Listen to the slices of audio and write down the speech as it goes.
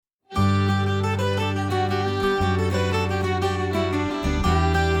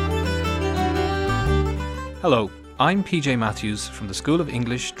Hello, I'm PJ Matthews from the School of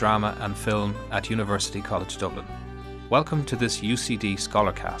English, Drama and Film at University College Dublin. Welcome to this UCD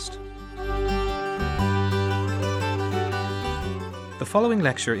Scholarcast. The following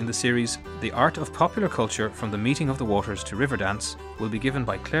lecture in the series, The Art of Popular Culture from the Meeting of the Waters to Riverdance, will be given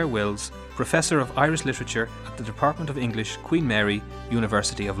by Claire Wills, Professor of Irish Literature at the Department of English, Queen Mary,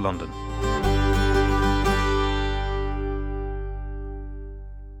 University of London.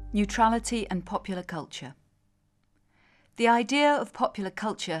 Neutrality and popular culture. The idea of popular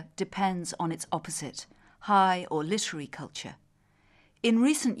culture depends on its opposite, high or literary culture. In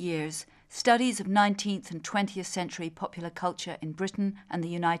recent years, studies of 19th and 20th century popular culture in Britain and the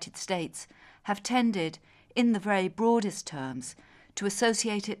United States have tended, in the very broadest terms, to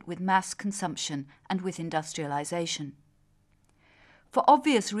associate it with mass consumption and with industrialisation. For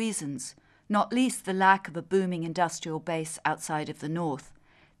obvious reasons, not least the lack of a booming industrial base outside of the north,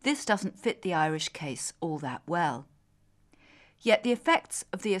 this doesn't fit the Irish case all that well. Yet the effects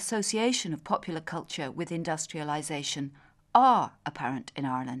of the association of popular culture with industrialisation are apparent in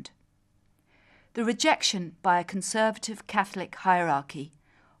Ireland. The rejection by a conservative Catholic hierarchy,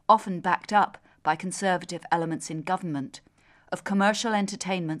 often backed up by conservative elements in government, of commercial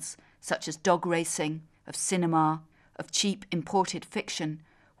entertainments such as dog racing, of cinema, of cheap imported fiction,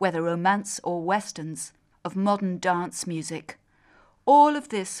 whether romance or westerns, of modern dance music, all of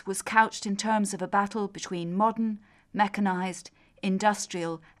this was couched in terms of a battle between modern, mechanised,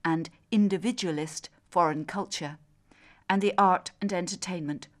 industrial and individualist foreign culture and the art and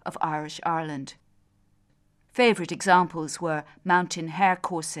entertainment of Irish Ireland. Favourite examples were mountain hare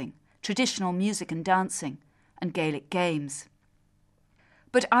coursing, traditional music and dancing, and Gaelic games.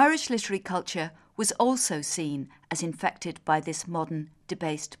 But Irish literary culture was also seen as infected by this modern,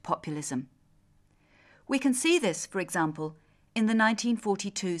 debased populism. We can see this, for example, in the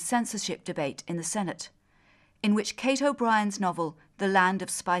 1942 censorship debate in the Senate, in which Kate O'Brien's novel The Land of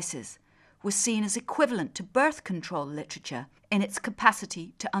Spices was seen as equivalent to birth control literature in its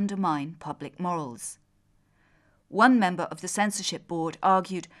capacity to undermine public morals. One member of the censorship board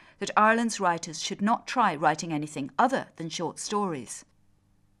argued that Ireland's writers should not try writing anything other than short stories.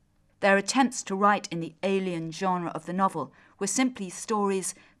 Their attempts to write in the alien genre of the novel were simply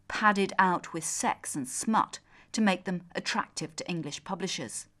stories padded out with sex and smut to make them attractive to English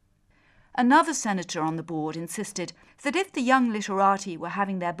publishers. Another senator on the board insisted that if the young literati were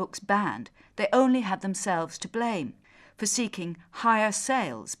having their books banned, they only had themselves to blame for seeking higher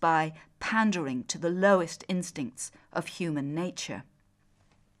sales by pandering to the lowest instincts of human nature.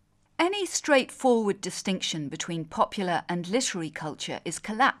 Any straightforward distinction between popular and literary culture is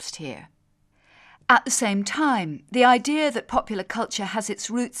collapsed here. At the same time, the idea that popular culture has its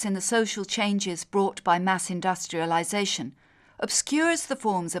roots in the social changes brought by mass industrialisation obscures the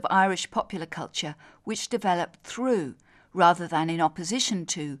forms of Irish popular culture which developed through, rather than in opposition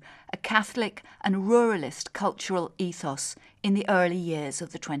to, a Catholic and ruralist cultural ethos in the early years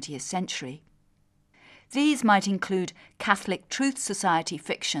of the 20th century. These might include Catholic Truth Society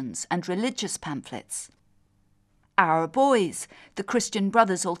fictions and religious pamphlets. Our Boys, the Christian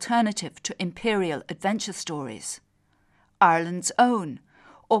Brothers' alternative to imperial adventure stories. Ireland's Own,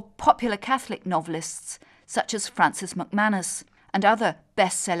 or popular Catholic novelists such as Francis McManus and other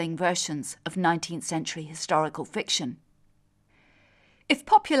best-selling versions of 19th century historical fiction. If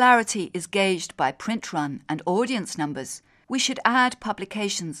popularity is gauged by print run and audience numbers, we should add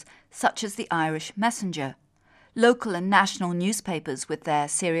publications such as the Irish Messenger, local and national newspapers with their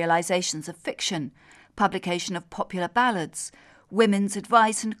serialisations of fiction, publication of popular ballads, women's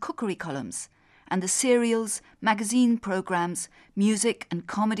advice and cookery columns, and the serials, magazine programmes, music and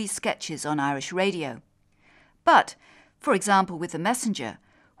comedy sketches on Irish radio. But, for example with The Messenger,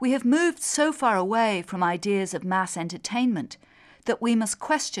 we have moved so far away from ideas of mass entertainment that we must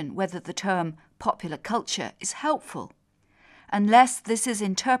question whether the term popular culture is helpful, unless this is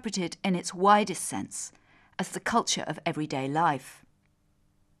interpreted in its widest sense, as the culture of everyday life.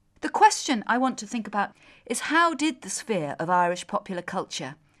 The question I want to think about is how did the sphere of Irish popular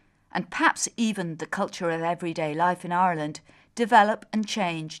culture, and perhaps even the culture of everyday life in Ireland, develop and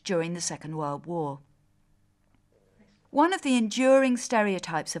change during the Second World War? One of the enduring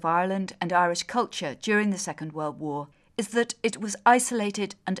stereotypes of Ireland and Irish culture during the Second World War is that it was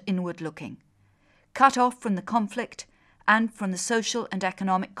isolated and inward-looking, cut off from the conflict and from the social and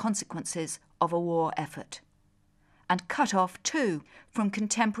economic consequences of a war effort, and cut off, too, from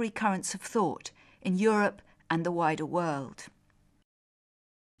contemporary currents of thought in Europe and the wider world.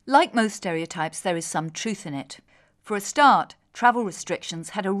 Like most stereotypes, there is some truth in it. For a start, travel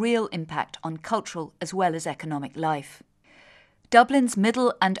restrictions had a real impact on cultural as well as economic life. Dublin's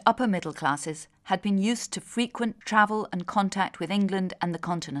middle and upper middle classes had been used to frequent travel and contact with England and the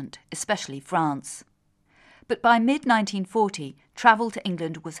continent, especially France. But by mid-1940, travel to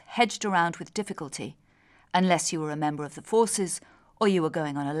England was hedged around with difficulty, unless you were a member of the forces or you were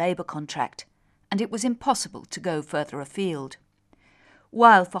going on a labour contract, and it was impossible to go further afield.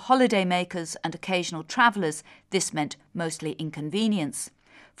 While for holidaymakers and occasional travellers this meant mostly inconvenience,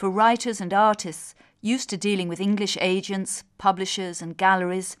 for writers and artists used to dealing with English agents, publishers and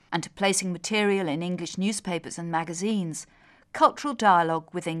galleries, and to placing material in English newspapers and magazines, cultural dialogue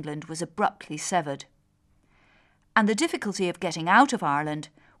with England was abruptly severed. And the difficulty of getting out of Ireland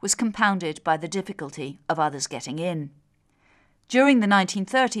was compounded by the difficulty of others getting in. During the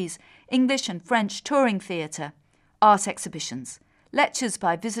 1930s, English and French touring theatre, art exhibitions, lectures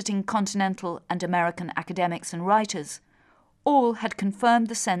by visiting continental and American academics and writers, all had confirmed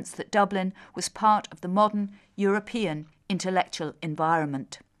the sense that Dublin was part of the modern European intellectual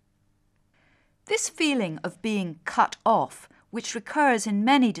environment. This feeling of being cut off, which recurs in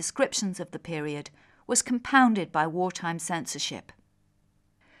many descriptions of the period, was compounded by wartime censorship.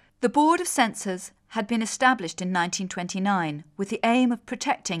 The Board of Censors had been established in 1929 with the aim of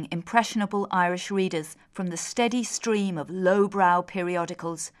protecting impressionable Irish readers from the steady stream of lowbrow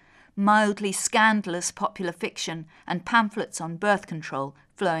periodicals, mildly scandalous popular fiction and pamphlets on birth control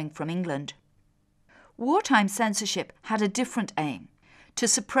flowing from England. Wartime censorship had a different aim, to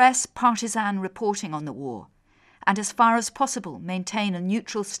suppress partisan reporting on the war, and as far as possible maintain a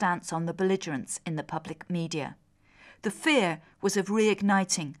neutral stance on the belligerents in the public media. The fear was of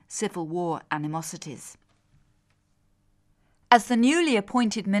reigniting Civil War animosities. As the newly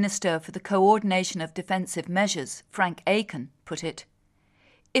appointed Minister for the Coordination of Defensive Measures, Frank Aiken, put it,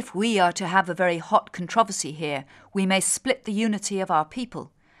 "If we are to have a very hot controversy here, we may split the unity of our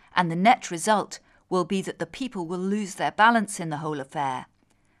people, and the net result will be that the people will lose their balance in the whole affair.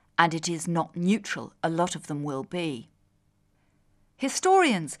 And it is not neutral, a lot of them will be."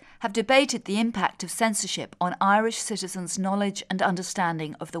 Historians have debated the impact of censorship on Irish citizens' knowledge and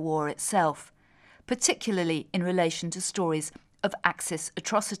understanding of the war itself, particularly in relation to stories of Axis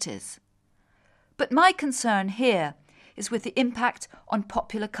atrocities. But my concern here is with the impact on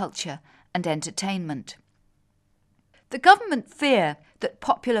popular culture and entertainment. The government fear that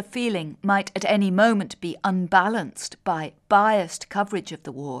popular feeling might at any moment be unbalanced by biased coverage of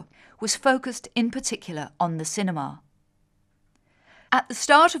the war was focused in particular on the cinema. At the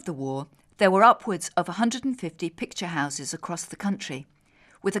start of the war, there were upwards of 150 picture houses across the country,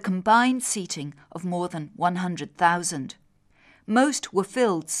 with a combined seating of more than 100,000. Most were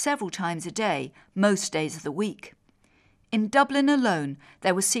filled several times a day, most days of the week. In Dublin alone,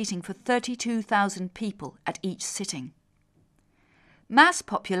 there was seating for 32,000 people at each sitting. Mass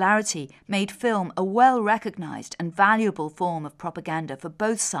popularity made film a well-recognised and valuable form of propaganda for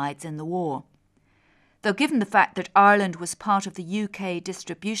both sides in the war. Though given the fact that Ireland was part of the UK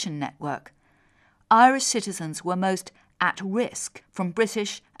distribution network, Irish citizens were most at risk from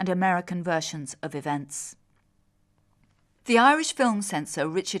British and American versions of events. The Irish film censor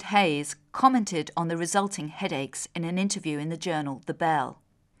Richard Hayes commented on the resulting headaches in an interview in the journal The Bell.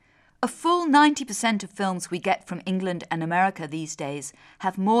 "A full 90% of films we get from England and America these days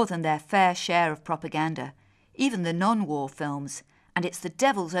have more than their fair share of propaganda, even the non-war films, and it's the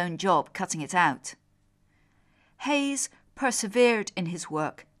devil's own job cutting it out." Hayes persevered in his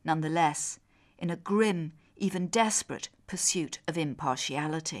work nonetheless, in a grim, even desperate pursuit of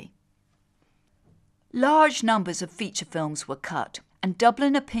impartiality. Large numbers of feature films were cut, and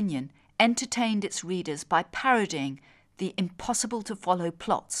Dublin Opinion entertained its readers by parodying the impossible-to-follow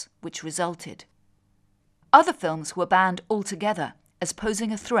plots which resulted. Other films were banned altogether as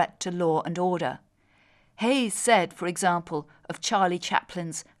posing a threat to law and order. Hayes said, for example, of Charlie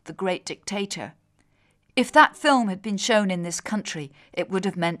Chaplin's The Great Dictator, "If that film had been shown in this country, it would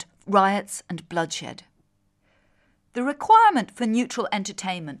have meant riots and bloodshed." The requirement for neutral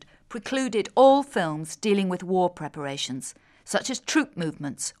entertainment precluded all films dealing with war preparations, such as troop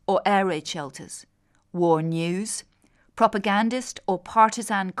movements or air raid shelters, war news, propagandist or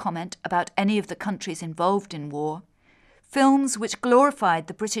partisan comment about any of the countries involved in war, films which glorified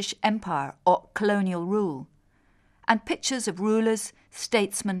the British Empire or colonial rule, and pictures of rulers,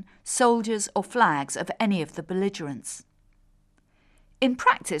 statesmen, soldiers or flags of any of the belligerents. In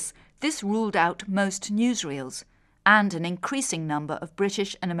practice, this ruled out most newsreels and an increasing number of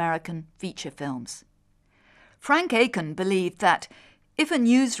British and American feature films. Frank Aiken believed that if a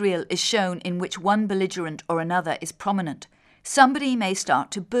newsreel is shown in which one belligerent or another is prominent, somebody may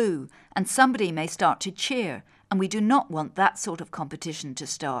start to boo and somebody may start to cheer, and we do not want that sort of competition to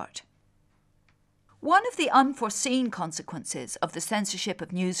start. One of the unforeseen consequences of the censorship of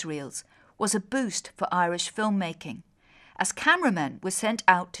newsreels was a boost for Irish filmmaking, as cameramen were sent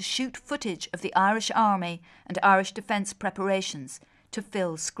out to shoot footage of the Irish Army and Irish defence preparations to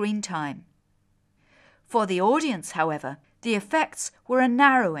fill screen time. For the audience, however, the effects were a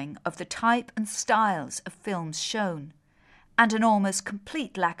narrowing of the type and styles of films shown, and an almost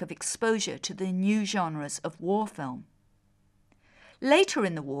complete lack of exposure to the new genres of war film. Later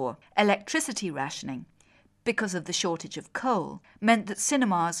in the war, electricity rationing, because of the shortage of coal, meant that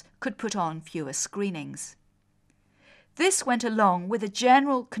cinemas could put on fewer screenings. This went along with a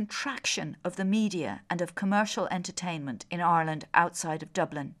general contraction of the media and of commercial entertainment in Ireland outside of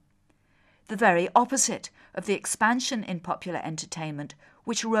Dublin, the very opposite of the expansion in popular entertainment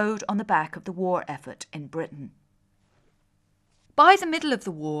which rode on the back of the war effort in Britain. By the middle of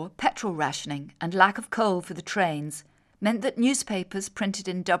the war, petrol rationing and lack of coal for the trains meant that newspapers printed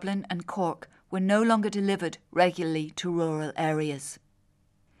in Dublin and Cork were no longer delivered regularly to rural areas.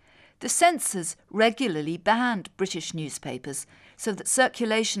 The censors regularly banned British newspapers, so that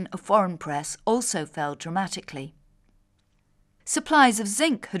circulation of foreign press also fell dramatically. Supplies of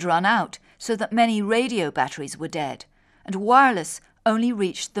zinc had run out, so that many radio batteries were dead, and wireless only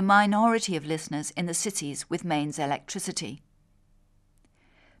reached the minority of listeners in the cities with mains electricity.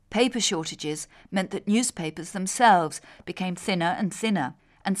 Paper shortages meant that newspapers themselves became thinner and thinner,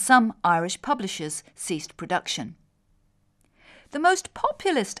 and some Irish publishers ceased production. The most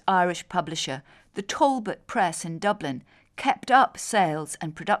populist Irish publisher, the Talbot Press in Dublin, kept up sales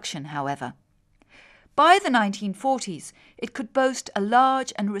and production, however. By the 1940s, it could boast a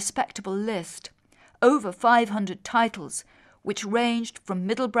large and respectable list, over 500 titles, which ranged from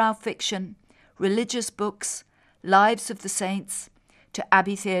middlebrow fiction, religious books, lives of the saints, to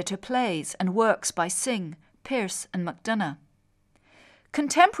Abbey Theatre plays and works by Synge, Pearse and MacDonagh.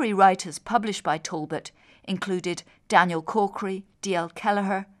 Contemporary writers published by Talbot included Daniel Corkery, D.L.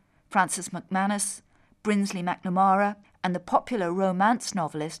 Kelleher, Francis McManus, Brinsley McNamara, and the popular romance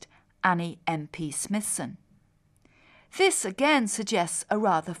novelist Annie M.P. Smithson. This again suggests a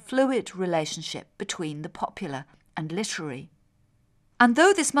rather fluid relationship between the popular and literary. And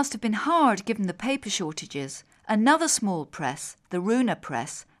though this must have been hard given the paper shortages, another small press, the Runa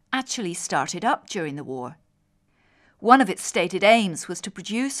Press, actually started up during the war. One of its stated aims was to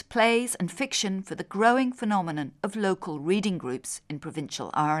produce plays and fiction for the growing phenomenon of local reading groups in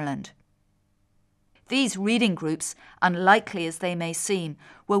provincial Ireland. These reading groups, unlikely as they may seem,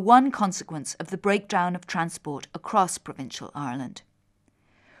 were one consequence of the breakdown of transport across provincial Ireland.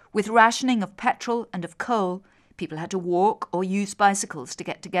 With rationing of petrol and of coal, people had to walk or use bicycles to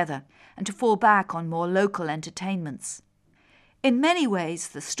get together and to fall back on more local entertainments. In many ways,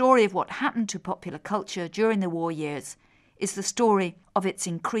 the story of what happened to popular culture during the war years is the story of its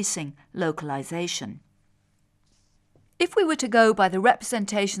increasing localisation. If we were to go by the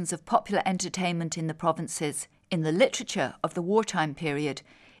representations of popular entertainment in the provinces in the literature of the wartime period,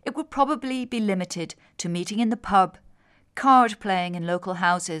 it would probably be limited to meeting in the pub, card playing in local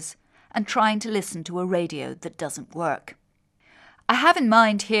houses, and trying to listen to a radio that doesn't work. I have in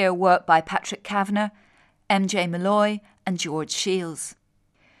mind here work by Patrick Kavanagh, M.J. Malloy and George Shields.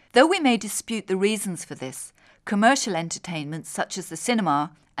 Though we may dispute the reasons for this, commercial entertainments such as the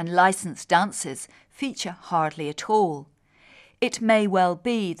cinema and licensed dances feature hardly at all. It may well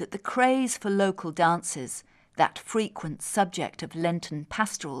be that the craze for local dances, that frequent subject of Lenten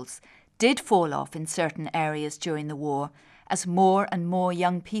pastorals, did fall off in certain areas during the war as more and more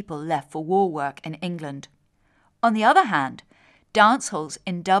young people left for war work in England. On the other hand, dance halls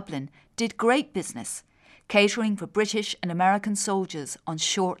in Dublin did great business, catering for British and American soldiers on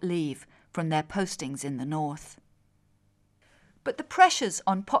short leave from their postings in the north. But the pressures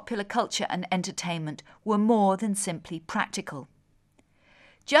on popular culture and entertainment were more than simply practical.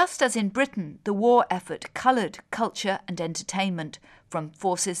 Just as in Britain, the war effort coloured culture and entertainment, from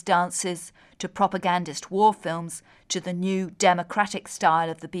forces dances to propagandist war films to the new democratic style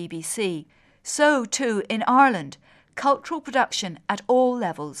of the BBC, so too in Ireland, cultural production at all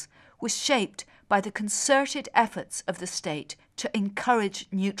levels was shaped by the concerted efforts of the state to encourage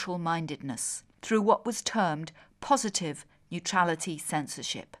neutral-mindedness through what was termed positive neutrality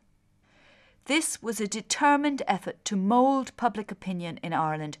censorship. This was a determined effort to mould public opinion in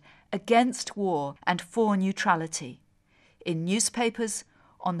Ireland against war and for neutrality, in newspapers,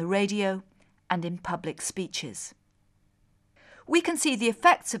 on the radio, and in public speeches. We can see the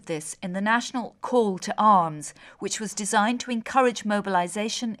effects of this in the national call to arms, which was designed to encourage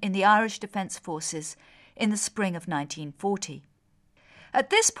mobilisation in the Irish Defence Forces in the spring of 1940. At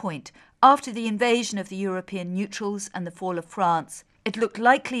this point, after the invasion of the European neutrals and the fall of France, It looked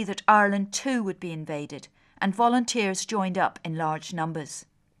likely that Ireland too would be invaded, and volunteers joined up in large numbers.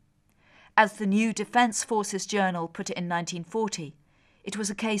 As the New Defence Forces Journal put it in 1940, it was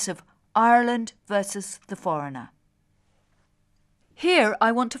a case of Ireland versus the foreigner. Here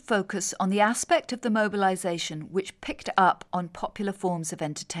I want to focus on the aspect of the mobilisation which picked up on popular forms of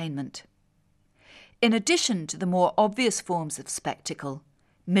entertainment. In addition to the more obvious forms of spectacle,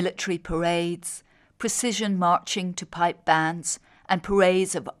 military parades, precision marching to pipe bands, and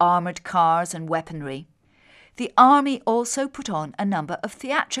parades of armoured cars and weaponry, the army also put on a number of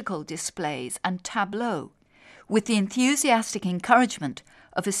theatrical displays and tableaux, with the enthusiastic encouragement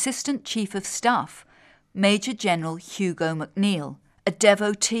of Assistant Chief of Staff, Major General Hugo MacNeill, a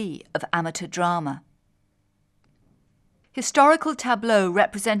devotee of amateur drama. Historical tableaux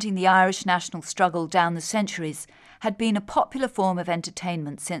representing the Irish national struggle down the centuries had been a popular form of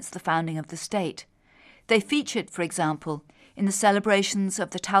entertainment since the founding of the state. They featured, for example, in the celebrations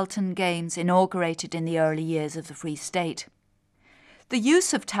of the Tailteann Games inaugurated in the early years of the Free State. The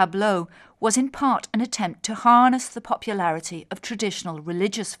use of tableaux was in part an attempt to harness the popularity of traditional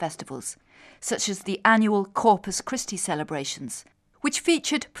religious festivals, such as the annual Corpus Christi celebrations, which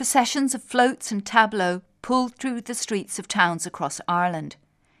featured processions of floats and tableaux pulled through the streets of towns across Ireland.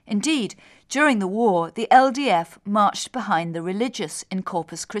 Indeed, during the war, the LDF marched behind the religious in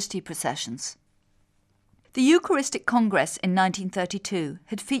Corpus Christi processions. The Eucharistic Congress in 1932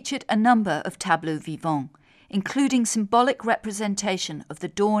 had featured a number of tableaux vivants, including symbolic representation of the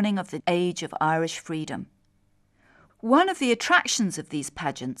dawning of the age of Irish freedom. One of the attractions of these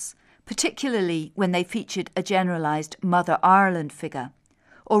pageants, particularly when they featured a generalised Mother Ireland figure,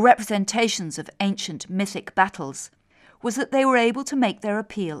 or representations of ancient mythic battles, was that they were able to make their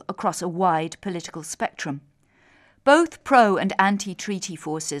appeal across a wide political spectrum. Both pro- and anti-treaty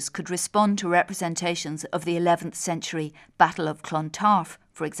forces could respond to representations of the 11th century Battle of Clontarf,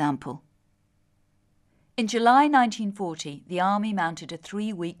 for example. In July 1940, the army mounted a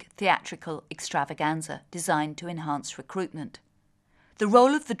 3-week theatrical extravaganza designed to enhance recruitment. The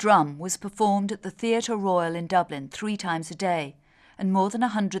role of the drum was performed at the Theatre Royal in Dublin 3 times a day, and more than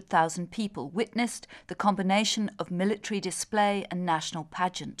 100,000 people witnessed the combination of military display and national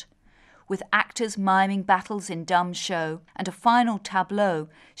pageant, with actors miming battles in dumb show and a final tableau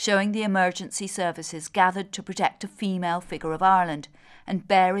showing the emergency services gathered to protect a female figure of Ireland and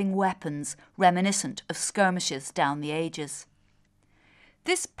bearing weapons reminiscent of skirmishes down the ages.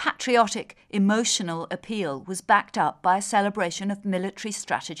 This patriotic, emotional appeal was backed up by a celebration of military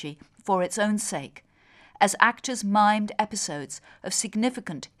strategy for its own sake, as actors mimed episodes of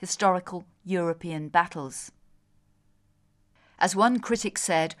significant historical European battles. As one critic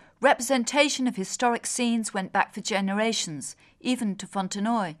said, representation of historic scenes went back for generations, even to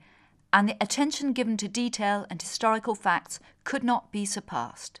Fontenoy, and the attention given to detail and historical facts could not be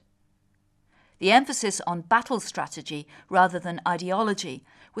surpassed. The emphasis on battle strategy rather than ideology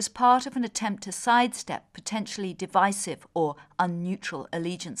was part of an attempt to sidestep potentially divisive or unneutral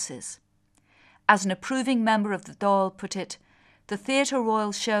allegiances. As an approving member of the Dáil put it, the Theatre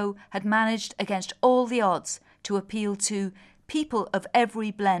Royal show had managed against all the odds to appeal to people of every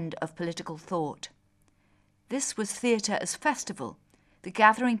blend of political thought. This was theatre as festival, the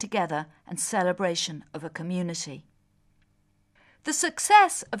gathering together and celebration of a community. The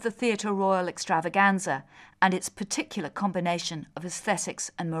success of the Theatre Royal extravaganza and its particular combination of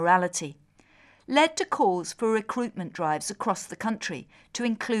aesthetics and morality led to calls for recruitment drives across the country to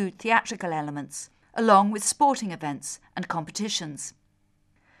include theatrical elements, along with sporting events and competitions.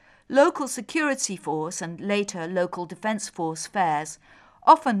 Local security force and later local defence force fairs,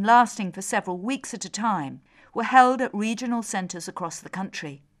 often lasting for several weeks at a time, were held at regional centres across the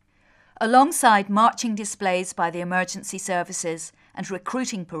country. Alongside marching displays by the emergency services and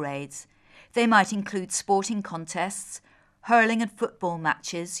recruiting parades, they might include sporting contests, hurling and football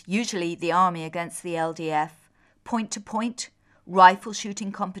matches, usually the army against the LDF, point-to-point, rifle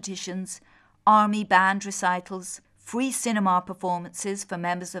shooting competitions, army band recitals, free cinema performances for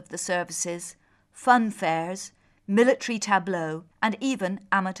members of the services, fun fairs, military tableaux, and even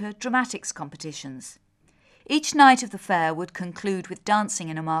amateur dramatics competitions. Each night of the fair would conclude with dancing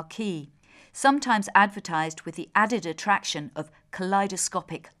in a marquee, sometimes advertised with the added attraction of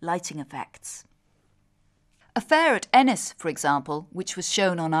kaleidoscopic lighting effects. A fair at Ennis, for example, which was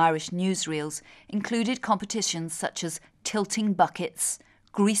shown on Irish newsreels, included competitions such as tilting buckets,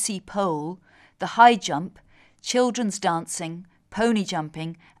 greasy pole, the high jump, children's dancing, pony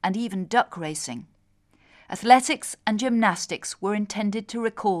jumping, and even duck racing. Athletics and gymnastics were intended to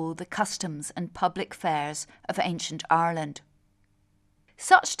recall the customs and public fairs of ancient Ireland.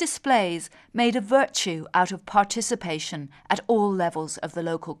 Such displays made a virtue out of participation at all levels of the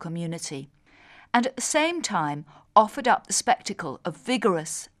local community, and at the same time offered up the spectacle of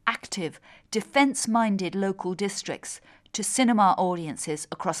vigorous, active, defence-minded local districts to cinema audiences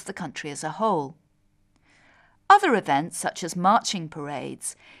across the country as a whole. Other events, such as marching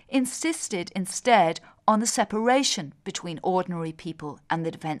parades, insisted instead on the separation between ordinary people and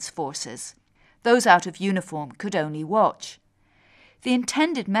the defence forces. Those out of uniform could only watch. The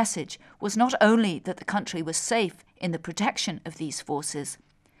intended message was not only that the country was safe in the protection of these forces,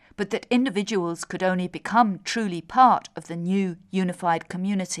 but that individuals could only become truly part of the new unified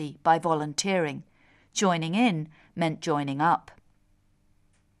community by volunteering. Joining in meant joining up.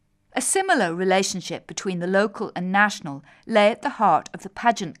 A similar relationship between the local and national lay at the heart of the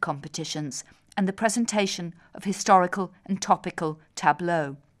pageant competitions and the presentation of historical and topical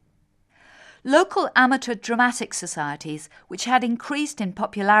tableaux. Local amateur dramatic societies, which had increased in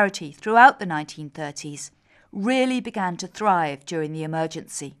popularity throughout the 1930s, really began to thrive during the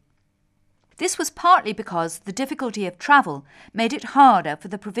emergency. This was partly because the difficulty of travel made it harder for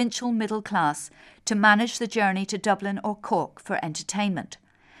the provincial middle class to manage the journey to Dublin or Cork for entertainment,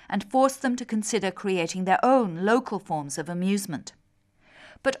 and forced them to consider creating their own local forms of amusement.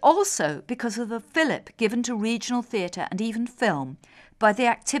 But also because of the fillip given to regional theatre and even film by the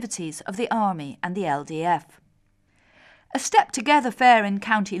activities of the Army and the LDF. A Step Together fair in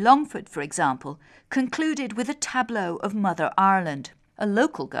County Longford, for example, concluded with a tableau of Mother Ireland, a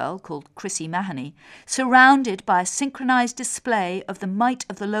local girl called Chrissy Mahoney, surrounded by a synchronised display of the might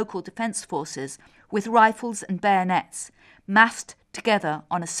of the local defence forces with rifles and bayonets, massed together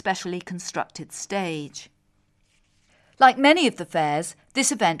on a specially constructed stage. Like many of the fairs,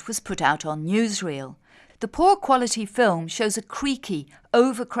 this event was put out on newsreel. The poor quality film shows a creaky,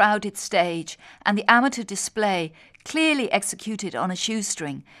 overcrowded stage, and the amateur display, clearly executed on a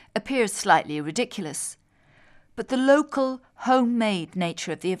shoestring, appears slightly ridiculous. But the local, homemade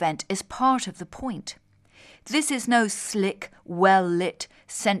nature of the event is part of the point. This is no slick, well-lit,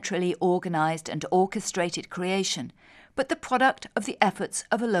 centrally organised and orchestrated creation, but the product of the efforts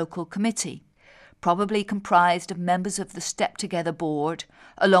of a local committee, probably comprised of members of the Step Together board,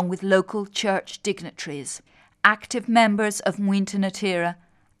 along with local church dignitaries, active members of Muintir na Tíre,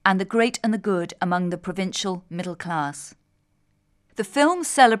 and the great and the good among the provincial middle class. The films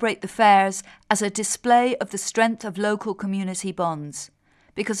celebrate the fairs as a display of the strength of local community bonds,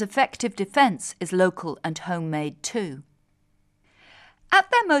 because effective defence is local and homemade too. At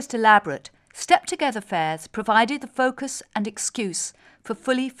their most elaborate, Step Together fairs provided the focus and excuse for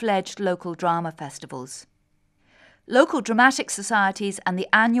fully fledged local drama festivals. Local dramatic societies and the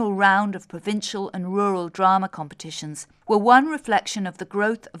annual round of provincial and rural drama competitions were one reflection of the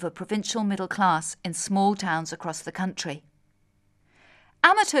growth of a provincial middle class in small towns across the country.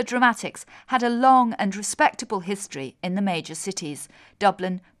 Amateur dramatics had a long and respectable history in the major cities,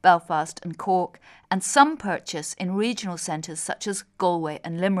 Dublin, Belfast and Cork, and some purchase in regional centres such as Galway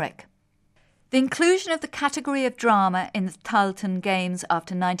and Limerick. The inclusion of the category of drama in the Tailteann Games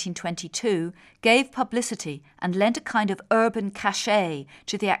after 1922 gave publicity and lent a kind of urban cachet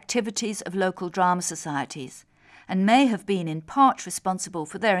to the activities of local drama societies, and may have been in part responsible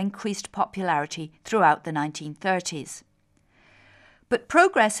for their increased popularity throughout the 1930s. But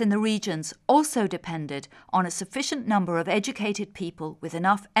progress in the regions also depended on a sufficient number of educated people with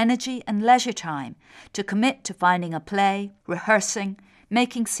enough energy and leisure time to commit to finding a play, rehearsing,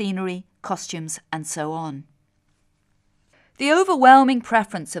 making scenery, costumes, and so on. The overwhelming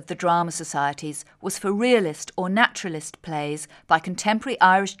preference of the drama societies was for realist or naturalist plays by contemporary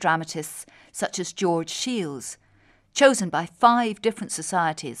Irish dramatists such as George Shields, chosen by 5 different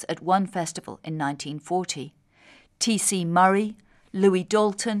societies at one festival in 1940, T.C. Murray, Louis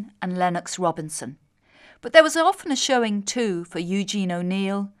Dalton and Lennox Robinson. But there was often a showing too for Eugene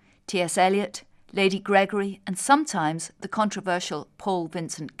O'Neill, T.S. Eliot, Lady Gregory and sometimes the controversial Paul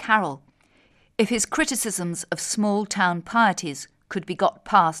Vincent Carroll, if his criticisms of small-town pieties could be got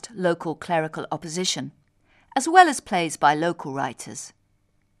past local clerical opposition, as well as plays by local writers.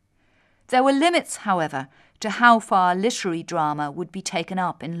 There were limits, however, to how far literary drama would be taken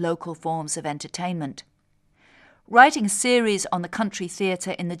up in local forms of entertainment. Writing a series on the country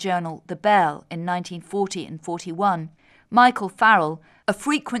theatre in the journal The Bell in 1940 and 41, Michael Farrell, a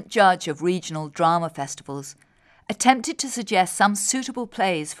frequent judge of regional drama festivals, attempted to suggest some suitable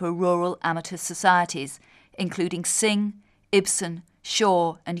plays for rural amateur societies, including Synge, Ibsen,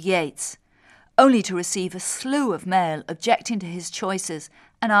 Shaw and Yeats, only to receive a slew of mail objecting to his choices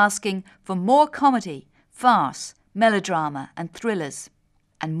and asking for more comedy, farce, melodrama and thrillers,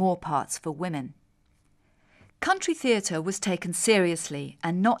 and more parts for women. Country theatre was taken seriously,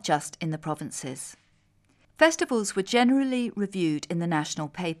 and not just in the provinces. Festivals were generally reviewed in the national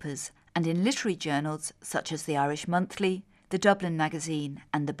papers and in literary journals such as the Irish Monthly, the Dublin Magazine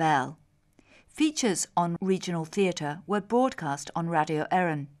and the Bell. Features on regional theatre were broadcast on Radio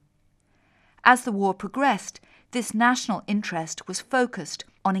Éireann. As the war progressed, this national interest was focused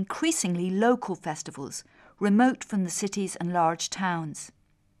on increasingly local festivals, remote from the cities and large towns.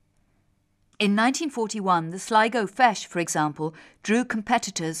 In 1941, the Sligo Feis, for example, drew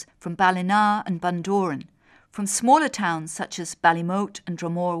competitors from Ballina and Bundoran, from smaller towns such as Ballymote and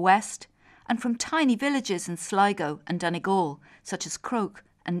Dromore West, and from tiny villages in Sligo and Donegal, such as Croke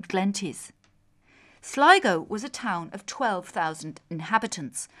and Glenties. Sligo was a town of 12,000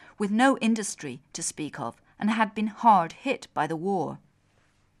 inhabitants, with no industry to speak of, and had been hard hit by the war.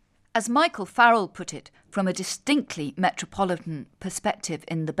 As Michael Farrell put it, from a distinctly metropolitan perspective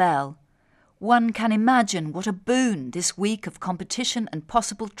in The Bell, one can imagine what a boon this week of competition and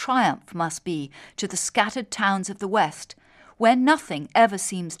possible triumph must be to the scattered towns of the West, where nothing ever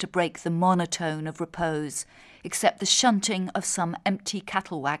seems to break the monotone of repose, except the shunting of some empty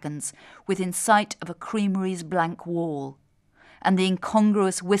cattle wagons within sight of a creamery's blank wall, and the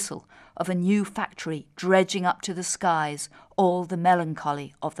incongruous whistle of a new factory dredging up to the skies all the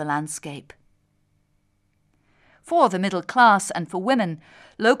melancholy of the landscape. For the middle class and for women,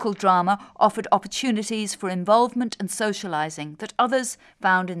 local drama offered opportunities for involvement and socialising that others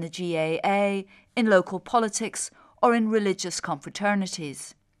found in the GAA, in local politics or in religious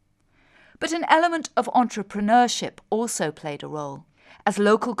confraternities. But an element of entrepreneurship also played a role, as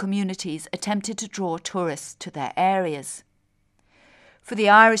local communities attempted to draw tourists to their areas. For the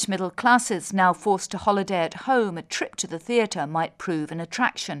Irish middle classes now forced to holiday at home, a trip to the theatre might prove an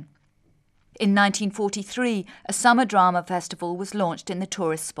attraction. In 1943, a summer drama festival was launched in the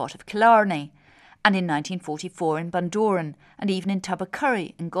tourist spot of Killarney, and in 1944 in Bundoran, and even in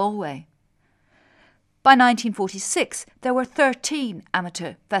Tubbercurry in Galway. By 1946, there were 13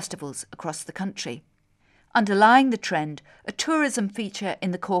 amateur festivals across the country. Underlying the trend, a tourism feature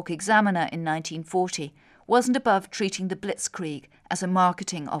in the Cork Examiner in 1940 wasn't above treating the Blitzkrieg as a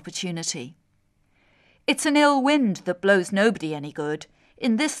marketing opportunity. It's an ill wind that blows nobody any good.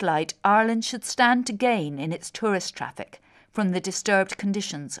 In this light, Ireland should stand to gain in its tourist traffic from the disturbed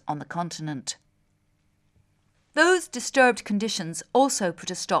conditions on the continent. Those disturbed conditions also put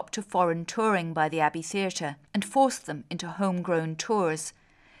a stop to foreign touring by the Abbey Theatre and forced them into homegrown tours,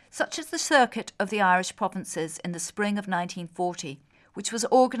 such as the Circuit of the Irish Provinces in the spring of 1940, which was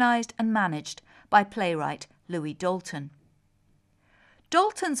organised and managed by playwright Louis Dalton.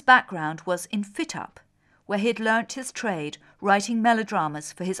 Dalton's background was in fit-up, where he had learnt his trade writing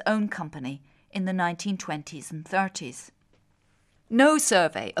melodramas for his own company in the 1920s and 30s. No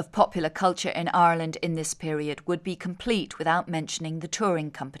survey of popular culture in Ireland in this period would be complete without mentioning the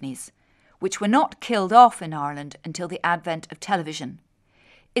touring companies, which were not killed off in Ireland until the advent of television.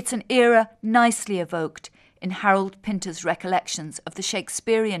 It's an era nicely evoked in Harold Pinter's recollections of the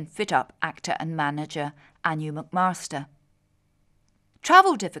Shakespearean fit-up actor and manager Anu McMaster.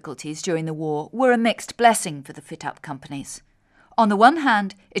 Travel difficulties during the war were a mixed blessing for the fit-up companies. On the one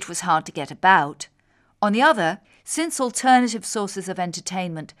hand, it was hard to get about. On the other, since alternative sources of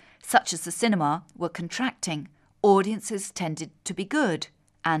entertainment, such as the cinema, were contracting, audiences tended to be good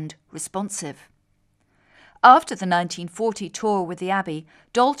and responsive. After the 1940 tour with the Abbey,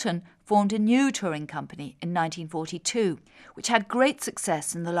 Dalton formed a new touring company in 1942, which had great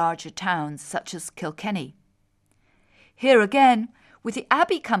success in the larger towns such as Kilkenny. Here again, with the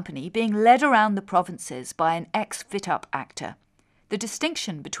Abbey Company being led around the provinces by an ex-fit-up actor, the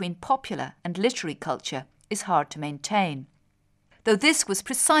distinction between popular and literary culture is hard to maintain. Though this was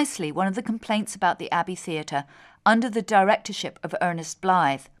precisely one of the complaints about the Abbey Theatre under the directorship of Ernest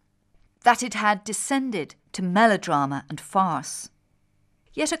Blythe, that it had descended to melodrama and farce.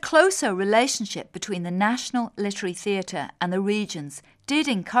 Yet a closer relationship between the National Literary Theatre and the regions did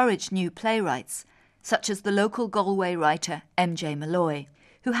encourage new playwrights, such as the local Galway writer M.J. Malloy,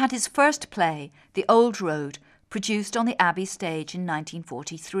 who had his first play, The Old Road, produced on the Abbey stage in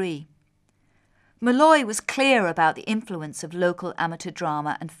 1943. Malloy was clear about the influence of local amateur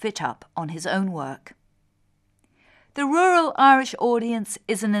drama and fit-up on his own work. The rural Irish audience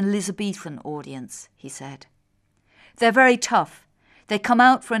is an Elizabethan audience, he said. They're very tough. They come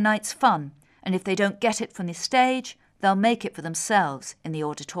out for a night's fun, and if they don't get it from the stage, they'll make it for themselves in the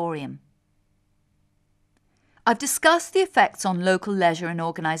auditorium. I've discussed the effects on local leisure and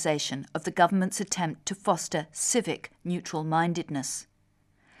organisation of the government's attempt to foster civic neutral-mindedness.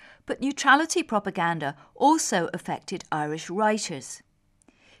 But neutrality propaganda also affected Irish writers.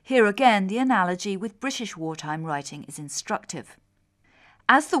 Here again, the analogy with British wartime writing is instructive.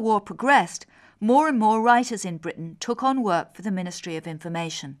 As the war progressed, more and more writers in Britain took on work for the Ministry of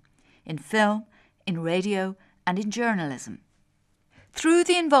Information, in film, in radio, and in journalism. Through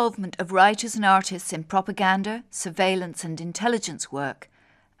the involvement of writers and artists in propaganda, surveillance, and intelligence work,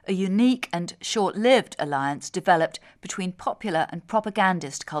 a unique and short-lived alliance developed between popular and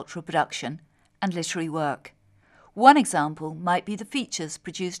propagandist cultural production and literary work. One example might be the features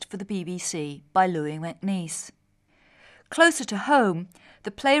produced for the BBC by Louis MacNeice. Closer to home,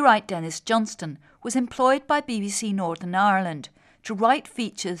 the playwright Denis Johnston was employed by BBC Northern Ireland to write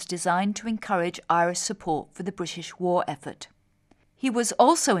features designed to encourage Irish support for the British war effort. He was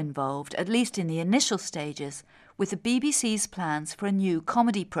also involved, at least in the initial stages, with the BBC's plans for a new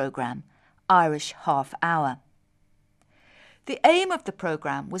comedy programme, Irish Half Hour. The aim of the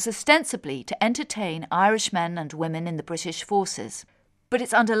programme was ostensibly to entertain Irish men and women in the British forces, but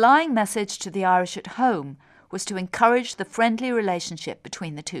its underlying message to the Irish at home was to encourage the friendly relationship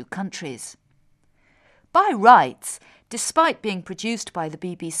between the two countries. By rights, despite being produced by the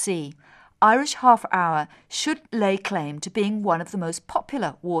BBC, Irish Half Hour should lay claim to being one of the most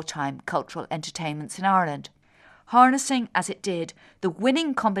popular wartime cultural entertainments in Ireland, harnessing as it did the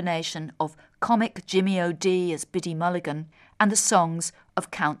winning combination of comic Jimmy O'Dea as Biddy Mulligan and the songs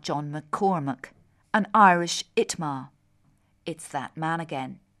of Count John McCormack, an Irish Itmar. It's that man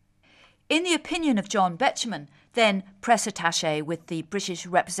again. In the opinion of John Betjeman, then press attaché with the British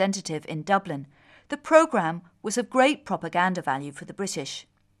representative in Dublin, the programme was of great propaganda value for the British.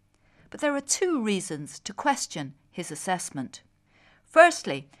 But there are two reasons to question his assessment.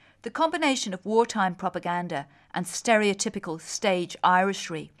 Firstly, the combination of wartime propaganda and stereotypical stage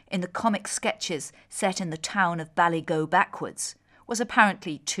Irishry in the comic sketches set in the town of Ballygo Backwards was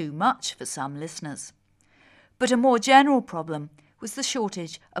apparently too much for some listeners. But a more general problem was the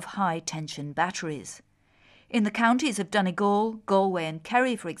shortage of high-tension batteries. In the counties of Donegal, Galway and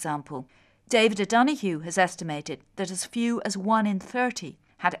Kerry, for example, David O'Donoghue has estimated that as few as 1 in 30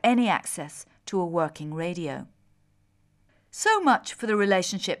 had any access to a working radio. So much for the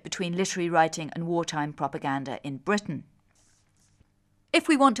relationship between literary writing and wartime propaganda in Britain. If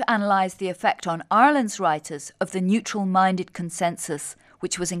we want to analyse the effect on Ireland's writers of the neutral-minded consensus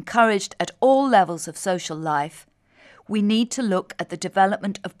which was encouraged at all levels of social life, we need to look at the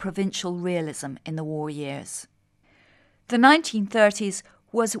development of provincial realism in the war years. The 1930s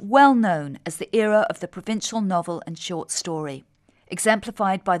was well known as the era of the provincial novel and short story,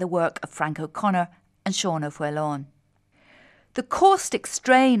 exemplified by the work of Frank O'Connor and Sean O'Faolain. The caustic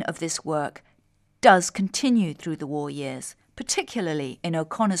strain of this work does continue through the war years, particularly in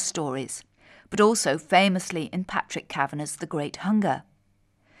O'Connor's stories, but also famously in Patrick Kavanagh's The Great Hunger.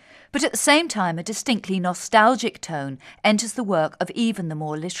 But at the same time, a distinctly nostalgic tone enters the work of even the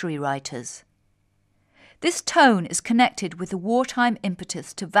more literary writers. This tone is connected with the wartime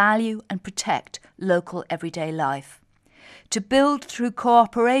impetus to value and protect local everyday life, to build through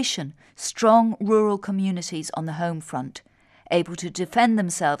cooperation strong rural communities on the home front, able to defend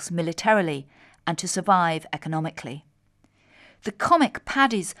themselves militarily and to survive economically. The comic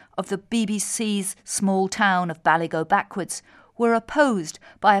paddies of the BBC's small town of Ballygo Backwards were opposed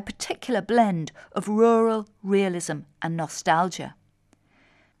by a particular blend of rural realism and nostalgia.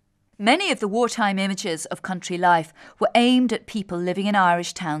 Many of the wartime images of country life were aimed at people living in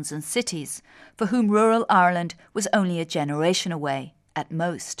Irish towns and cities, for whom rural Ireland was only a generation away, at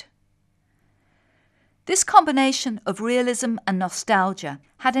most. This combination of realism and nostalgia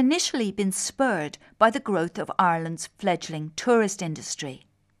had initially been spurred by the growth of Ireland's fledgling tourist industry.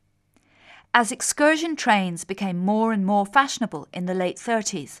 As excursion trains became more and more fashionable in the late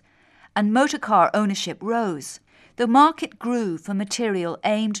 30s and motorcar ownership rose, the market grew for material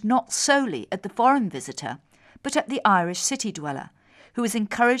aimed not solely at the foreign visitor, but at the Irish city dweller, who was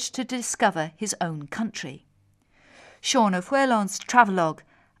encouraged to discover his own country. Sean O'Faolain's travelogue,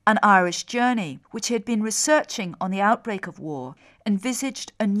 An Irish Journey, which he had been researching on the outbreak of war,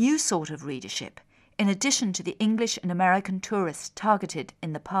 envisaged a new sort of readership, in addition to the English and American tourists targeted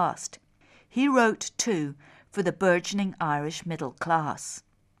in the past. He wrote, too, for the burgeoning Irish middle class.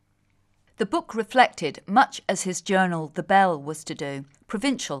 The book reflected, much as his journal The Bell was to do,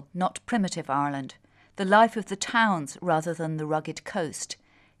 provincial, not primitive Ireland, the life of the towns rather than the rugged coast,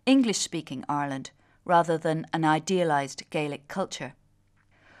 English-speaking Ireland rather than an idealised Gaelic culture.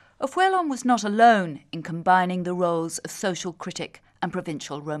 O'Faolain was not alone in combining the roles of social critic and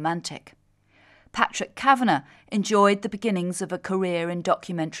provincial romantic. Patrick Kavanagh enjoyed the beginnings of a career in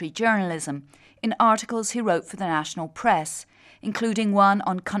documentary journalism in articles he wrote for the national press, including one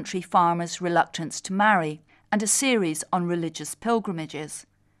on country farmers' reluctance to marry and a series on religious pilgrimages.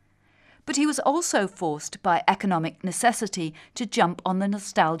 But he was also forced by economic necessity to jump on the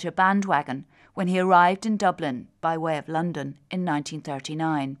nostalgia bandwagon when he arrived in Dublin by way of London in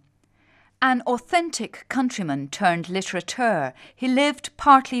 1939. An authentic countryman turned litterateur, he lived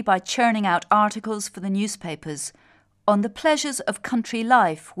partly by churning out articles for the newspapers on the pleasures of country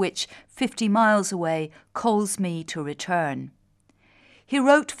life which, 50 miles away, calls me to return. He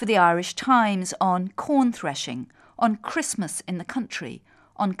wrote for the Irish Times on corn threshing, on Christmas in the country,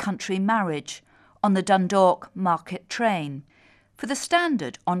 on country marriage, on the Dundalk market train, for the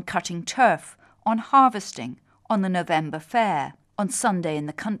Standard on cutting turf, on harvesting, on the November fair, on Sunday in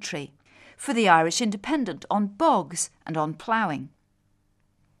the country, for the Irish Independent on bogs and on ploughing.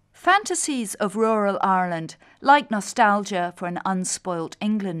 Fantasies of rural Ireland, like nostalgia for an unspoilt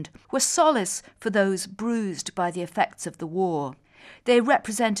England, were solace for those bruised by the effects of the war. They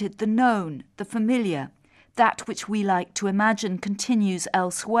represented the known, the familiar, that which we like to imagine continues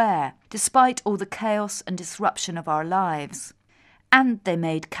elsewhere, despite all the chaos and disruption of our lives. And they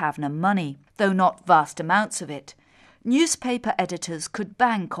made Kavanagh money, though not vast amounts of it. Newspaper editors could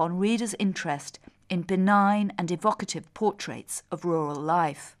bank on readers' interest in benign and evocative portraits of rural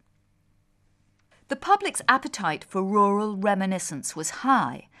life. The public's appetite for rural reminiscence was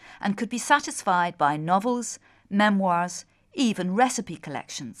high and could be satisfied by novels, memoirs, even recipe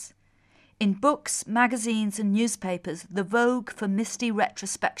collections. In books, magazines and newspapers, the vogue for misty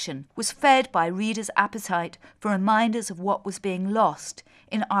retrospection was fed by readers' appetite for reminders of what was being lost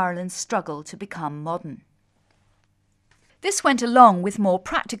in Ireland's struggle to become modern. This went along with more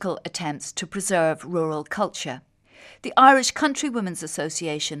practical attempts to preserve rural culture. The Irish Countrywomen's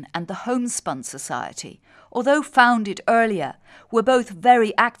Association and the Homespun Society, although founded earlier, were both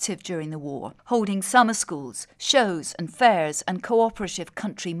very active during the war, holding summer schools, shows and fairs and cooperative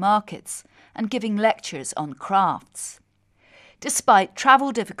country markets, and giving lectures on crafts. Despite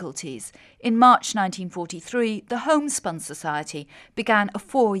travel difficulties, in March 1943, the Homespun Society began a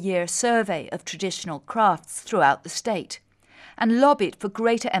 4-year survey of traditional crafts throughout the state, and lobbied for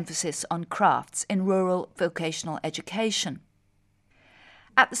greater emphasis on crafts in rural vocational education.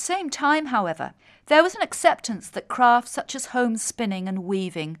 At the same time, however, there was an acceptance that crafts such as homespinning and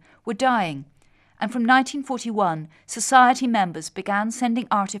weaving were dying, and from 1941, society members began sending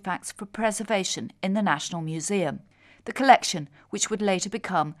artefacts for preservation in the National Museum, the collection which would later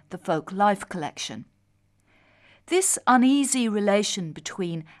become the Folk Life Collection. This uneasy relation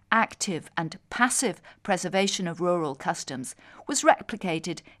between active and passive preservation of rural customs was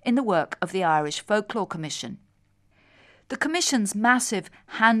replicated in the work of the Irish Folklore Commission. The Commission's massive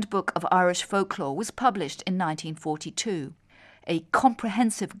Handbook of Irish Folklore was published in 1942, a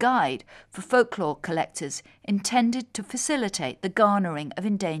comprehensive guide for folklore collectors intended to facilitate the garnering of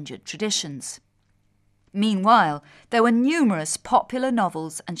endangered traditions. Meanwhile, there were numerous popular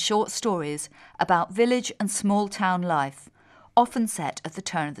novels and short stories about village and small town life, often set at the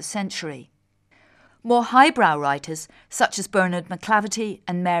turn of the century. More highbrow writers, such as Bernard McClavity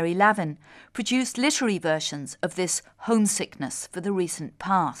and Mary Lavin, produced literary versions of this homesickness for the recent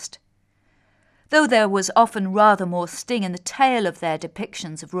past. Though there was often rather more sting in the tale of their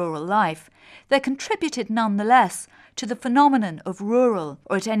depictions of rural life, they contributed nonetheless to the phenomenon of rural,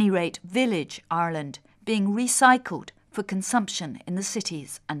 or at any rate village, Ireland, being recycled for consumption in the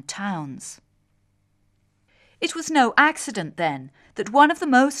cities and towns. It was no accident, then, that one of the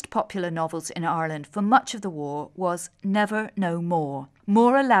most popular novels in Ireland for much of the war was Never No More,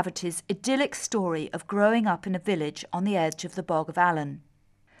 Maura Laverty's idyllic story of growing up in a village on the edge of the Bog of Allen.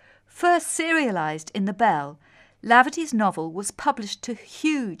 First serialised in The Bell, Laverty's novel was published to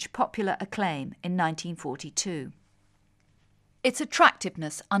huge popular acclaim in 1942. Its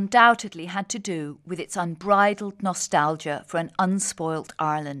attractiveness undoubtedly had to do with its unbridled nostalgia for an unspoilt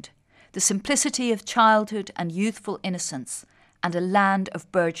Ireland, the simplicity of childhood and youthful innocence, and a land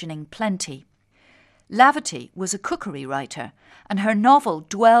of burgeoning plenty. Laverty was a cookery writer, and her novel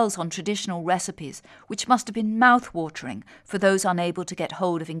dwells on traditional recipes which must have been mouth-watering for those unable to get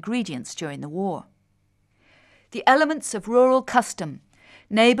hold of ingredients during the war. The elements of rural custom,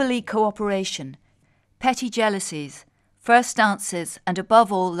 neighbourly cooperation, petty jealousies, first dances, and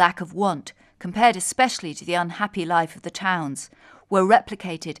above all lack of want, compared especially to the unhappy life of the towns, were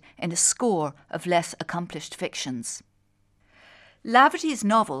replicated in a score of less accomplished fictions. Laverty's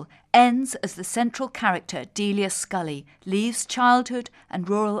novel ends as the central character, Delia Scully, leaves childhood and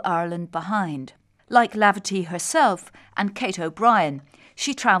rural Ireland behind. Like Laverty herself and Kate O'Brien,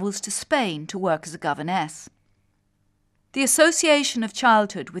 she travels to Spain to work as a governess. The association of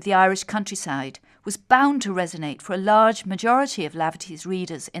childhood with the Irish countryside was bound to resonate for a large majority of Laverty's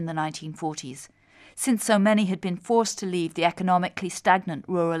readers in the 1940s. since so many had been forced to leave the economically stagnant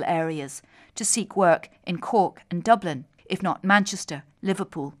rural areas to seek work in Cork and Dublin, if not Manchester,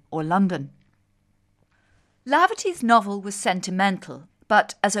 Liverpool or London. Laverty's novel was sentimental,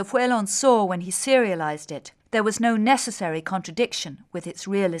 but as O'Whelon saw when he serialised it, there was no necessary contradiction with its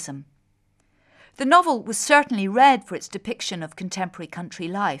realism. The novel was certainly read for its depiction of contemporary country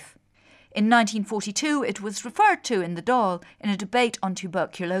life. In 1942 it was referred to in the Dáil in a debate on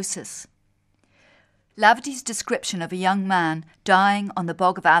tuberculosis. Laverty's description of a young man dying on the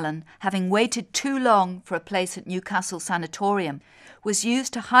Bog of Allen, having waited too long for a place at Newcastle Sanatorium, was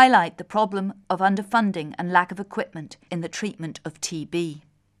used to highlight the problem of underfunding and lack of equipment in the treatment of TB.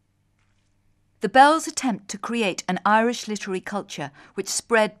 The Bell's attempt to create an Irish literary culture which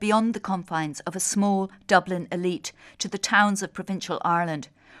spread beyond the confines of a small Dublin elite to the towns of provincial Ireland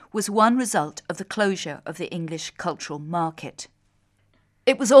was one result of the closure of the English cultural market.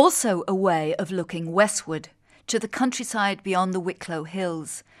 It was also a way of looking westward, to the countryside beyond the Wicklow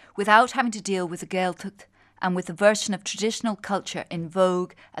Hills, without having to deal with the Gaeltacht and with the version of traditional culture in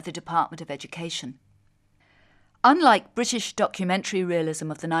vogue at the Department of Education. Unlike British documentary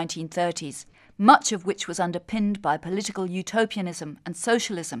realism of the 1930s, much of which was underpinned by political utopianism and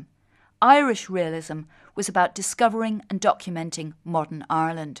socialism, Irish realism was about discovering and documenting modern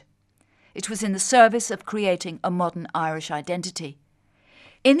Ireland. It was in the service of creating a modern Irish identity.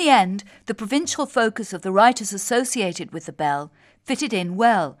 In the end, the provincial focus of the writers associated with the Bell fitted in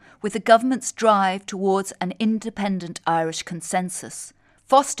well with the government's drive towards an independent Irish consensus,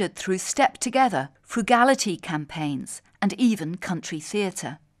 fostered through Step Together, frugality campaigns, and even country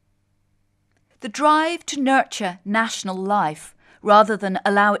theatre. The drive to nurture national life, rather than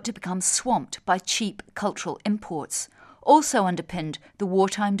allow it to become swamped by cheap cultural imports, also underpinned the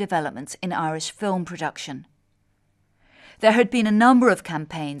wartime developments in Irish film production. There had been a number of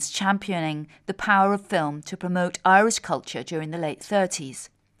campaigns championing the power of film to promote Irish culture during the late 30s,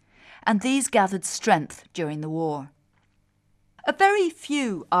 and these gathered strength during the war. A very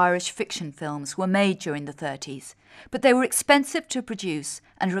few Irish fiction films were made during the 30s, but they were expensive to produce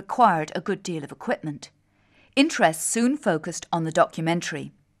and required a good deal of equipment. Interest soon focused on the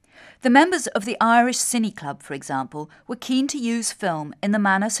documentary. The members of the Irish Cine Club, for example, were keen to use film in the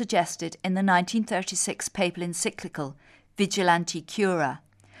manner suggested in the 1936 papal encyclical Vigilanti Cura,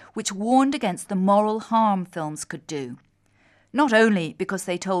 which warned against the moral harm films could do, not only because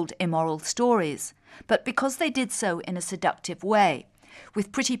they told immoral stories, but because they did so in a seductive way,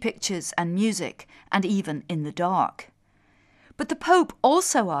 with pretty pictures and music, and even in the dark. But the Pope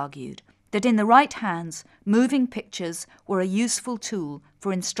also argued that in the right hands, moving pictures were a useful tool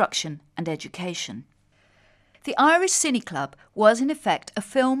for instruction and education. The Irish Cine Club was in effect a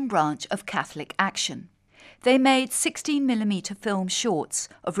film branch of Catholic Action. They made 16mm film shorts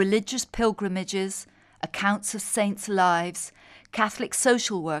of religious pilgrimages, accounts of saints' lives, Catholic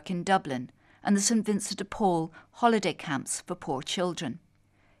social work in Dublin, and the St Vincent de Paul holiday camps for poor children.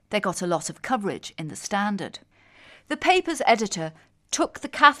 They got a lot of coverage in the Standard. The paper's editor took the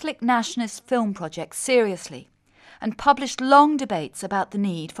Catholic Nationalist Film Project seriously and published long debates about the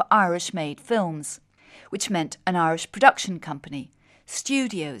need for Irish-made films, which meant an Irish production company,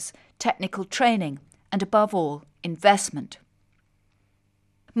 studios, technical training, and above all, investment.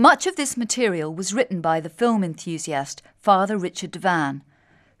 Much of this material was written by the film enthusiast Father Richard Devan,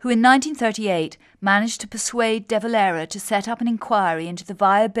 who in 1938 managed to persuade De Valera to set up an inquiry into the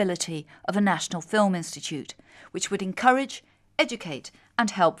viability of a National Film Institute, which would encourage, educate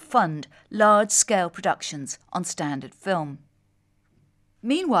and help fund large-scale productions on standard film.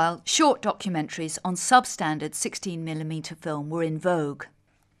 Meanwhile, short documentaries on substandard 16mm film were in vogue.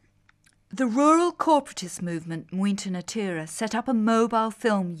 The rural corporatist movement Muintir na Tíre set up a mobile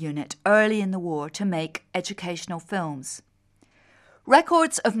film unit early in the war to make educational films.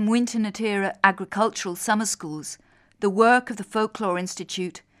 Records of Muintir na Tíre agricultural summer schools, the work of the Folklore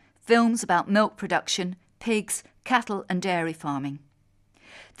Institute, films about milk production, pigs, cattle and dairy farming.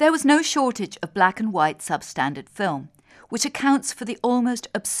 There was no shortage of black and white substandard film, which accounts for the almost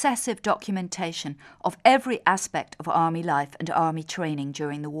obsessive documentation of every aspect of army life and army training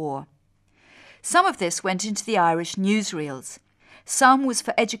during the war. Some of this went into the Irish newsreels, some was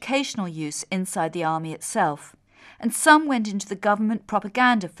for educational use inside the army itself, and some went into the government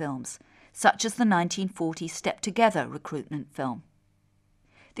propaganda films, such as the 1940 Step Together recruitment film.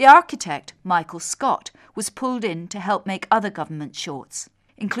 The architect, Michael Scott, was pulled in to help make other government shorts,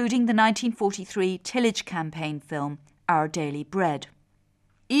 including the 1943 Tillage campaign film Our Daily Bread.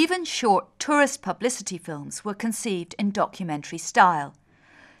 Even short tourist publicity films were conceived in documentary style,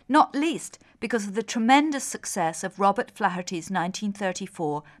 not least because of the tremendous success of Robert Flaherty's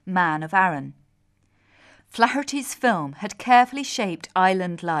 1934 Man of Arran. Flaherty's film had carefully shaped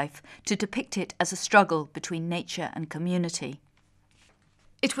island life to depict it as a struggle between nature and community.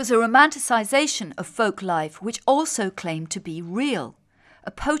 It was a romanticisation of folk life which also claimed to be real,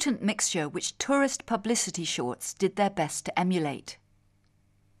 a potent mixture which tourist publicity shorts did their best to emulate.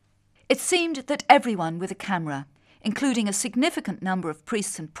 It seemed that everyone with a camera, including a significant number of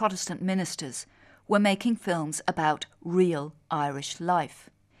priests and Protestant ministers, were making films about real Irish life.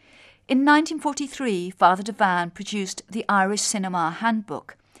 In 1943, Father Devan produced the Irish Cinema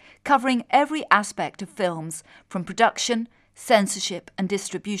Handbook, covering every aspect of films from production, censorship and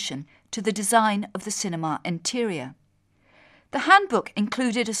distribution to the design of the cinema interior. The handbook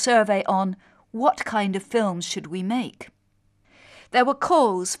included a survey on what kind of films should we make. There were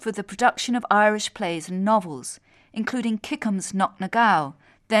calls for the production of Irish plays and novels, including Kickham's Knocknagow,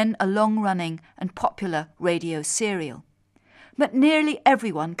 then a long-running and popular radio serial. But nearly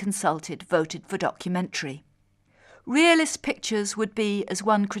everyone consulted voted for documentary. Realist pictures would be, as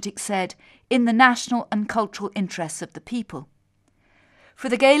one critic said, in the national and cultural interests of the people. For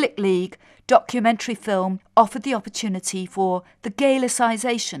the Gaelic League, documentary film offered the opportunity for the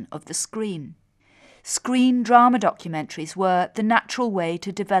Gaelicisation of the screen. Screen drama documentaries were the natural way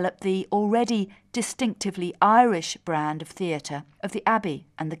to develop the already distinctively Irish brand of theatre of the Abbey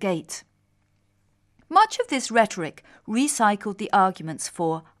and the Gate. Much of this rhetoric recycled the arguments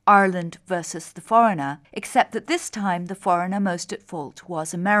for Ireland versus the foreigner, except that this time the foreigner most at fault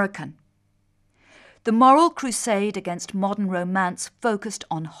was American. The moral crusade against modern romance focused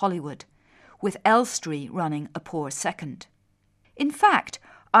on Hollywood, with Elstree running a poor second. In fact,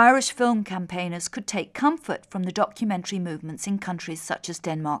 Irish film campaigners could take comfort from the documentary movements in countries such as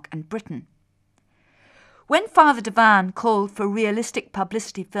Denmark and Britain. When Father Devan called for realistic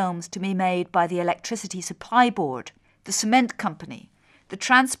publicity films to be made by the Electricity Supply Board, the cement company, the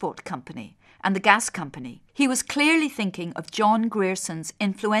transport company, and the gas company, he was clearly thinking of John Grierson's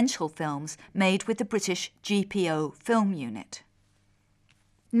influential films made with the British GPO film unit.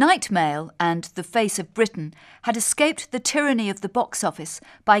 Nightmail and The Face of Britain had escaped the tyranny of the box office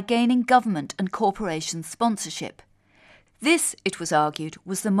by gaining government and corporation sponsorship. This, it was argued,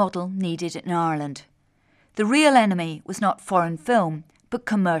 was the model needed in Ireland. The real enemy was not foreign film, but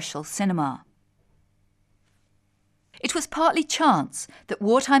commercial cinema. It was partly chance that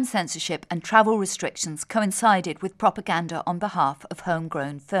wartime censorship and travel restrictions coincided with propaganda on behalf of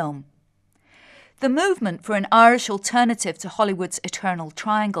homegrown film. The movement for an Irish alternative to Hollywood's Eternal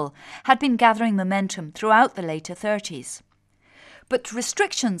Triangle had been gathering momentum throughout the later 30s. But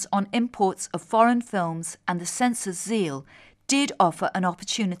restrictions on imports of foreign films and the censor's zeal did offer an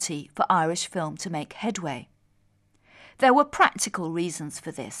opportunity for Irish film to make headway. There were practical reasons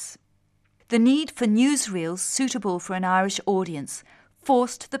for this. The need for newsreels suitable for an Irish audience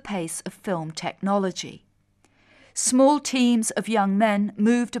forced the pace of film technology. Small teams of young men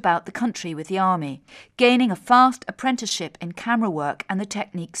moved about the country with the army, gaining a fast apprenticeship in camera work and the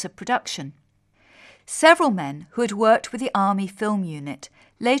techniques of production. Several men who had worked with the Army Film Unit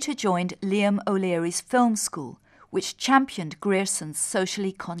later joined Liam O'Leary's film school, which championed Grierson's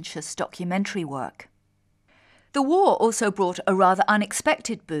socially conscious documentary work. The war also brought a rather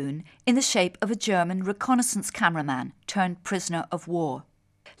unexpected boon in the shape of a German reconnaissance cameraman turned prisoner of war.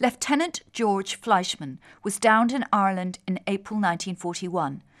 Lieutenant George Fleischmann was downed in Ireland in April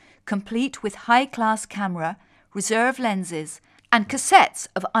 1941, complete with high-class camera, reserve lenses and cassettes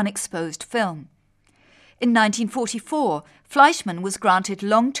of unexposed film. In 1944, Fleischmann was granted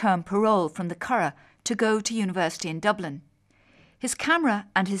long-term parole from the Curragh to go to university in Dublin. His camera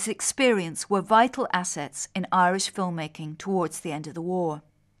and his experience were vital assets in Irish filmmaking towards the end of the war.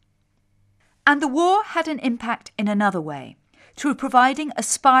 And the war had an impact in another way, through providing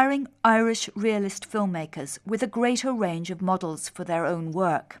aspiring Irish realist filmmakers with a greater range of models for their own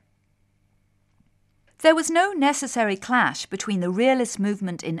work. There was no necessary clash between the realist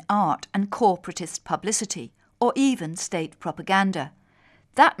movement in art and corporatist publicity, or even state propaganda.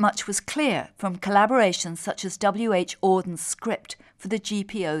 That much was clear from collaborations such as W.H. Auden's script for the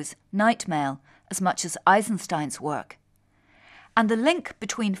GPO's Nightmail, as much as Eisenstein's work. And the link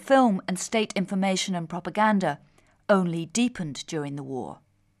between film and state information and propaganda only deepened during the war.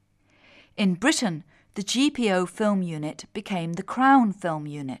 In Britain, the GPO film unit became the Crown Film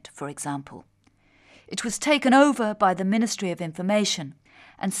Unit, for example. It was taken over by the Ministry of Information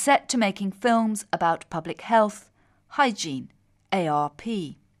and set to making films about public health, hygiene, ARP.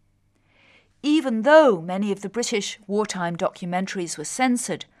 Even though many of the British wartime documentaries were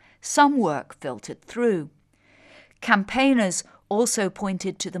censored, some work filtered through. Campaigners also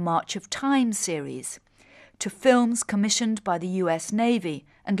pointed to the March of Time series. to films commissioned by the US Navy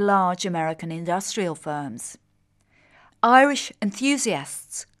and large American industrial firms. Irish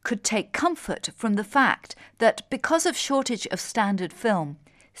enthusiasts could take comfort from the fact that because of shortage of standard film,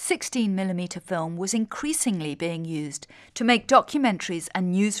 16mm film was increasingly being used to make documentaries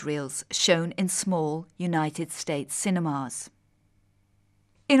and newsreels shown in small United States cinemas.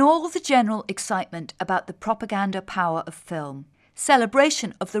 In all the general excitement about the propaganda power of film,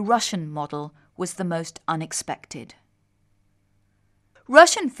 celebration of the Russian model was the most unexpected.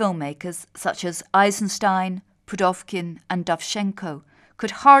 Russian filmmakers such as Eisenstein, Pudovkin and Dovzhenko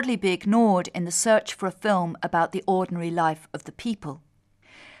could hardly be ignored in the search for a film about the ordinary life of the people.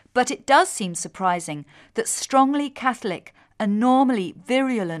 But it does seem surprising that strongly Catholic and normally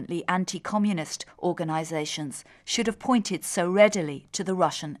virulently anti-communist organisations should have pointed so readily to the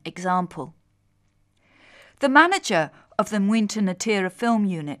Russian example. The manager of the Muintir Natira film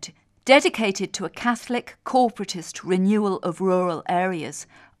unit, dedicated to a Catholic corporatist renewal of rural areas,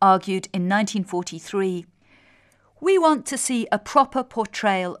 argued in 1943, "We want to see a proper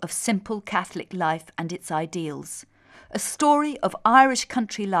portrayal of simple Catholic life and its ideals, a story of Irish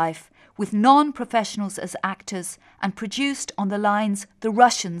country life with non-professionals as actors and produced on the lines the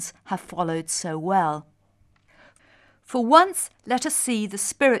Russians have followed so well. For once, let us see the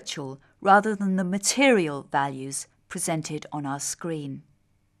spiritual rather than the material values presented on our screen."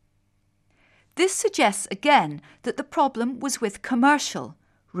 This suggests again that the problem was with commercial,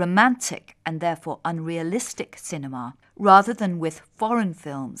 romantic and therefore unrealistic cinema rather than with foreign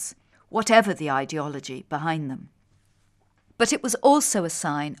films, whatever the ideology behind them. But it was also a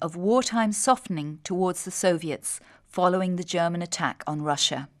sign of wartime softening towards the Soviets following the German attack on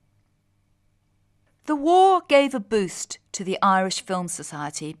Russia. The war gave a boost to the Irish Film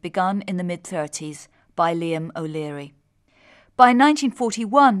Society begun in the mid-30s by Liam O'Leary. By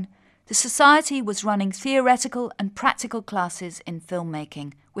 1941, the Society was running theoretical and practical classes in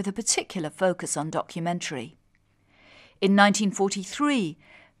filmmaking with a particular focus on documentary. In 1943,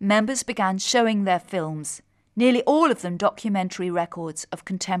 members began showing their films, nearly all of them documentary records of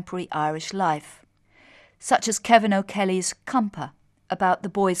contemporary Irish life, such as Kevin O'Kelly's Campa, about the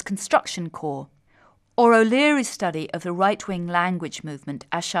Boys Construction Corps, or O'Leary's study of the right-wing language movement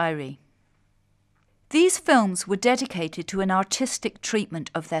Ashairi. These films were dedicated to an artistic treatment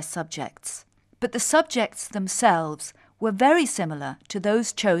of their subjects, but the subjects themselves were very similar to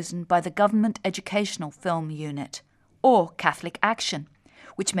those chosen by the Government Educational Film Unit, or Catholic Action,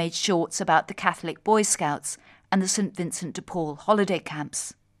 which made shorts about the Catholic Boy Scouts and the St. Vincent de Paul holiday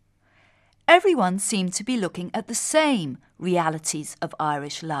camps. Everyone seemed to be looking at the same realities of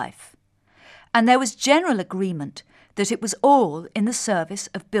Irish life, and there was general agreement that it was all in the service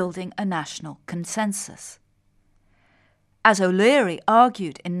of building a national consensus. As O'Leary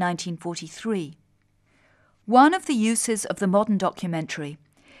argued in 1943, one of the uses of the modern documentary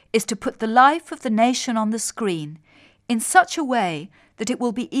is to put the life of the nation on the screen in such a way that it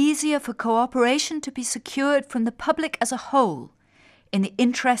will be easier for cooperation to be secured from the public as a whole in the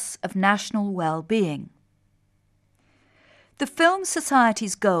interests of national well-being. The Film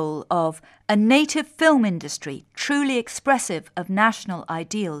Society's goal of a native film industry truly expressive of national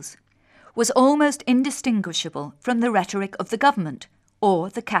ideals was almost indistinguishable from the rhetoric of the government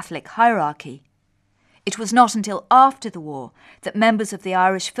or the Catholic hierarchy. It was not until after the war that members of the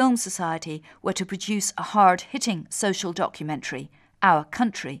Irish Film Society were to produce a hard-hitting social documentary, Our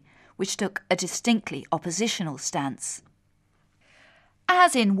Country, which took a distinctly oppositional stance.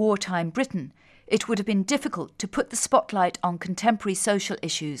 As in wartime Britain, it would have been difficult to put the spotlight on contemporary social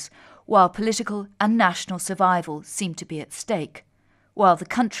issues while political and national survival seemed to be at stake, while the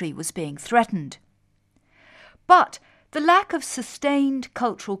country was being threatened. But the lack of sustained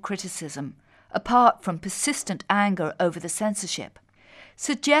cultural criticism, apart from persistent anger over the censorship,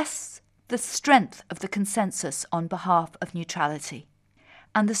 suggests the strength of the consensus on behalf of neutrality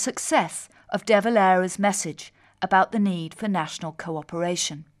and the success of De Valera's message about the need for national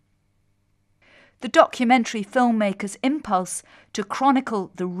cooperation. The documentary filmmakers' impulse to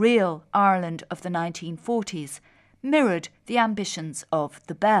chronicle the real Ireland of the 1940s mirrored the ambitions of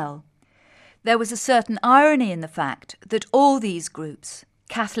The Bell. There was a certain irony in the fact that all these groups,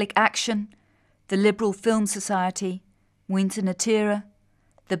 Catholic Action, the Liberal Film Society, Muintir Natira,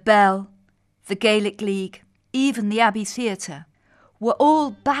 The Bell, the Gaelic League, even the Abbey Theatre, were all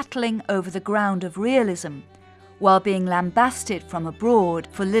battling over the ground of realism while being lambasted from abroad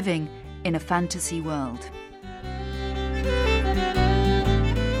for living in a fantasy world.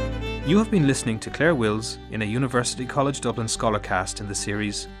 You have been listening to Claire Wills in a University College Dublin Scholarcast in the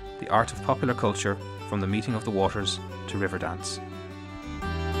series The Art of Popular Culture, From the Meeting of the Waters to Riverdance.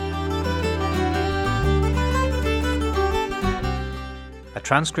 A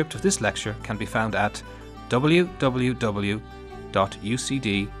transcript of this lecture can be found at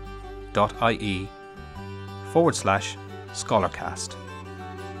www.ucd.ie/scholarcast.